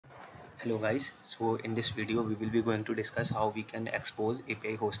Hello guys, so in this video we will be going to discuss how we can expose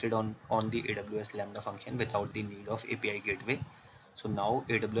API hosted on the AWS Lambda function without the need of API gateway. So now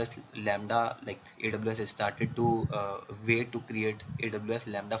AWS Lambda, AWS has started to way to create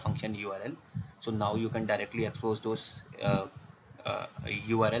AWS Lambda Function URL. So now you can directly expose those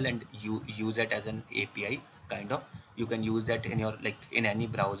URL and you use it as an API kind of. You can use that in your in any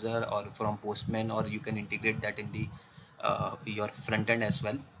browser or from Postman, or you can integrate that in the your front end as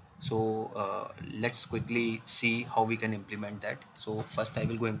well. So let's quickly see how we can implement that. So first I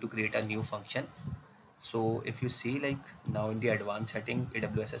will going to create a new function. So if you see, now in the advanced setting,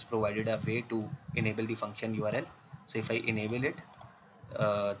 AWS has provided a way to enable the function URL. So if I enable it,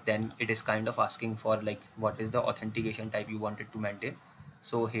 then it is kind of asking for what is the authentication type you wanted to maintain.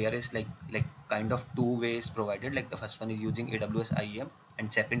 So here is kind of two ways provided. Like the first one is using AWS IAM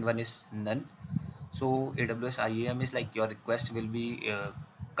and second one is none. So AWS IAM is like your request will be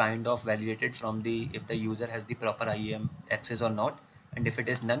kind of validated from the if the user has the proper IAM access or not, and if it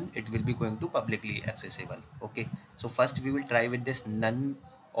is none, it will be going to publicly accessible. Okay, so first we will try with this none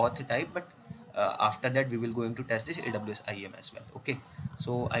auth type, but after that we will going to test this AWS IAM as well. Okay,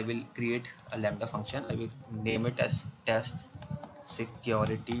 so I will create a Lambda function. I will name it as test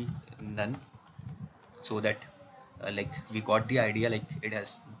security none, so that we got the idea it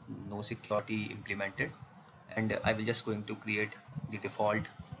has no security implemented, and I will just going to create the default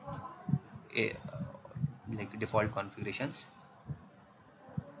default configurations.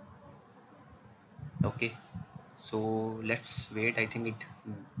 Okay, so let's wait. I think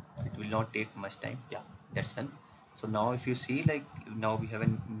it will not take much time. Yeah, that's done. So now if you see, now we have a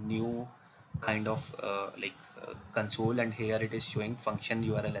new kind of console, and here it is showing function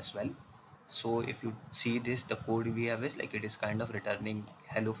URL as well. So if you see this, the code we have is it is kind of returning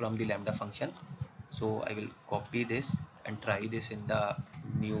hello from the Lambda function. So I will copy this and try this in the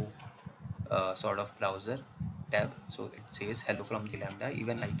new sort of browser tab. So it says hello from the Lambda.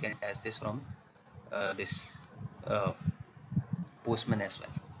 Even I can test this from this Postman as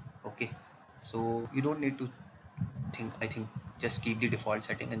well. Okay, so you don't need to think. I think just keep the default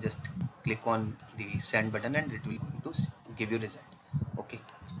setting and just click on the send button and it will give you result. Okay,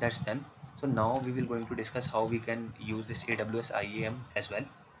 that's done. So now we will going to discuss how we can use this AWS IAM as well.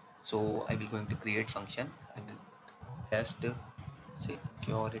 So I will going to create function. I will test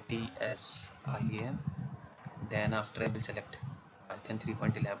security as IAM. Then after I will select Python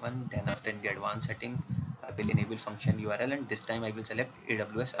 3.11. Then after in the advanced setting, I will enable function URL, and this time I will select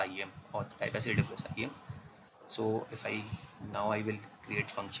AWS IAM or type as AWS IAM. So if I now I will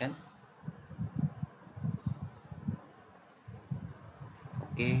create function.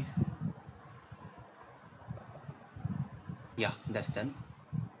 Okay, yeah, that's done.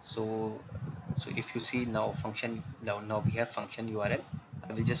 So if you see now function, now we have function URL.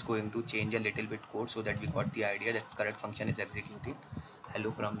 I will just going to change a little bit code so that we got the idea that correct function is executing hello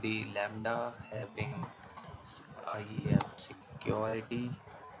from the Lambda having IAM security,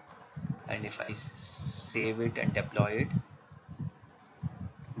 and if I save it and deploy it,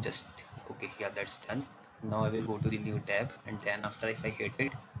 just okay, yeah, that's done. Now I will go to the new tab, and then after if I hit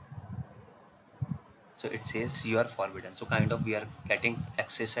it, so it says you are forbidden. So kind of we are getting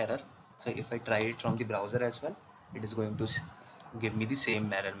access error. So if I try it from the browser as well, it is going to give me the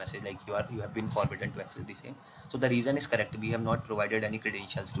same error message like you have been forbidden to access the same. So the reason is correct. We have not provided any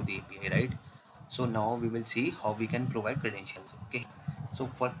credentials to the API, right? So now we will see how we can provide credentials. Okay, so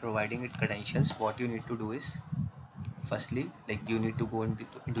for providing it credentials, what you need to do is firstly you need to go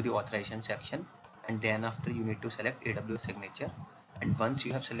into the authorization section, and then after you need to select AWS signature, and once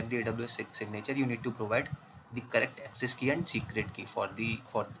you have selected the AWS signature, you need to provide the correct access key and secret key for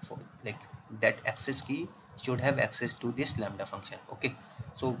that access key should have access to this Lambda function. Okay,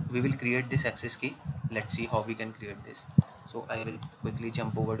 so we will create this access key. Let's see how we can create this. So I will quickly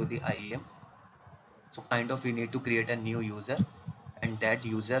jump over to the IAM. So kind of we need to create a new user, and that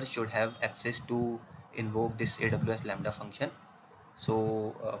user should have access to invoke this AWS Lambda function.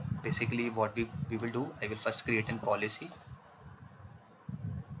 So basically what we will do, I will first create a policy.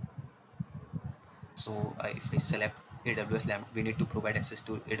 So if I select AWS Lambda, we need to provide access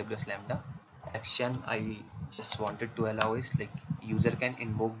to AWS Lambda. Action I just wanted to allow is user can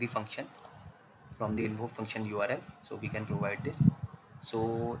invoke the function from the invoke function URL. So we can provide this.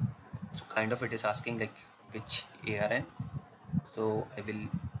 So kind of it is asking which ARN. So I will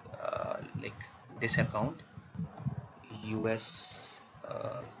this account US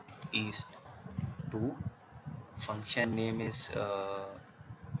East 2. Function name is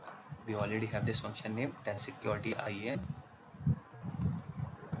we already have this function name, test security IAM,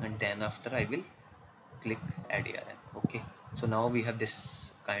 and then after I will click add ARN. Okay, So now we have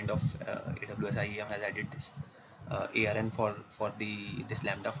this kind of AWS IAM has added this ARN for this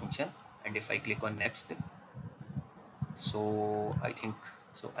Lambda function, and if I click on next, so I think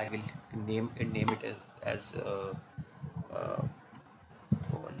so I will name it as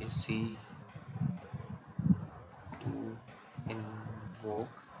policy to invoke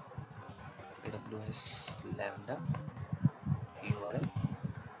AWS Lambda URL.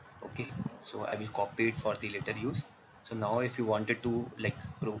 Okay, so I will copy it for the later use. So now if you wanted to like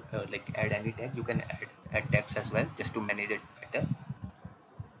add any tag, you can add tags as well, just to manage it better.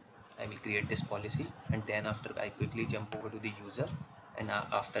 I will create this policy, and then after I quickly jump over to the user, and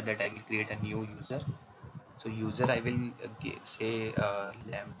after that I will create a new user. So user I will say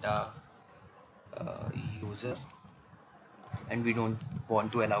lambda user, and we don't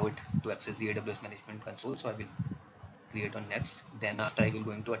want to allow it to access the AWS management console, so I will create on next. Then after I will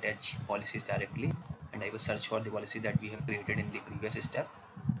going to attach policies directly, and I will search for the policy that we have created in the previous step.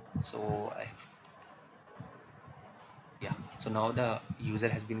 So I have, yeah, so now the user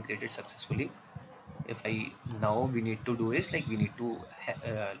has been created successfully. If I now we need to do is like we need to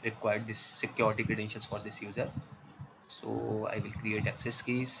require this security credentials for this user. So I will create access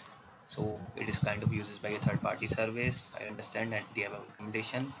keys. So it is kind of uses by a third-party service, I understand, and they have a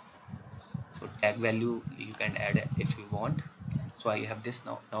recommendation. So tag value you can add if you want. So I have this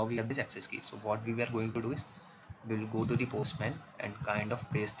now we have this access key. So what we were going to do is we will go to the Postman and kind of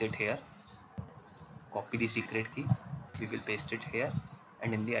paste it here, copy the secret key, we will paste it here,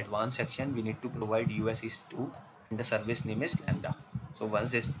 and in the advanced section we need to provide US is 2 and the service name is Lambda. So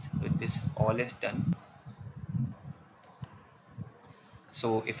once this all is done,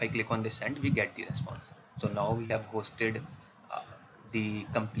 so if I click on this send, we get the response. So now we have hosted the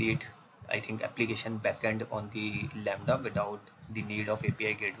complete, I think, application backend on the Lambda without the need of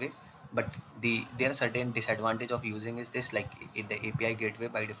API gateway. But there are certain disadvantage of using is this, like in the API gateway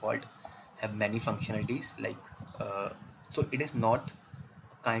by default have many functionalities, like so it is not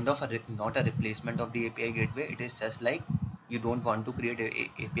kind of not a replacement of the API gateway. It is just like you don't want to create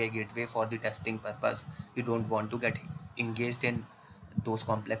a API gateway for the testing purpose, you don't want to get engaged in those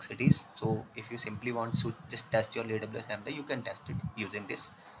complexities. So if you simply want to just test your AWS Lambda, you can test it using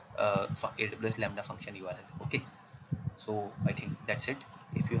this AWS Lambda Function URL. Okay, so I think that's it.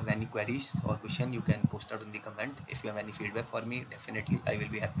 If you have any queries or question, you can post out in the comment. If you have any feedback for me, definitely I will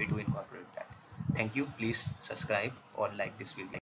be happy to incorporate that. Thank you. Please subscribe or like this video.